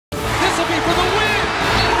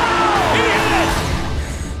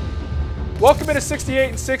Welcome into 68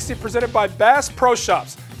 and 60 presented by Bass Pro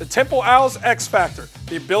Shops. The Temple Owls X Factor,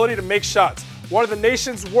 the ability to make shots. One of the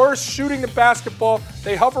nation's worst shooting the basketball,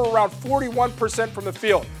 they hover around 41% from the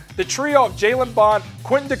field. The trio of Jalen Bond,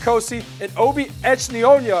 Quentin DeCosi, and Obi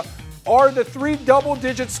Echnionya are the three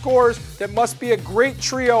double-digit scorers that must be a great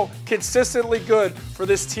trio, consistently good for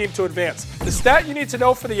this team to advance. The stat you need to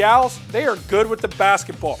know for the Owls, they are good with the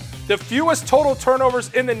basketball. The fewest total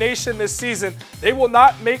turnovers in the nation this season. They will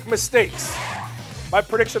not make mistakes. My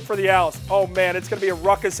prediction for the Owls, oh man, it's going to be a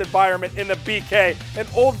ruckus environment in the BK, an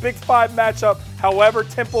old Big Five matchup. However,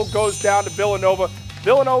 Temple goes down to Villanova.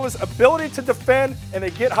 Villanova's ability to defend and they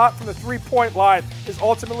get hot from the three-point line is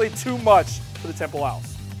ultimately too much for the Temple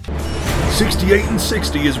Owls. 68 and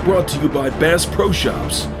 60 is brought to you by Bass Pro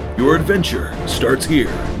Shops. Your adventure starts here.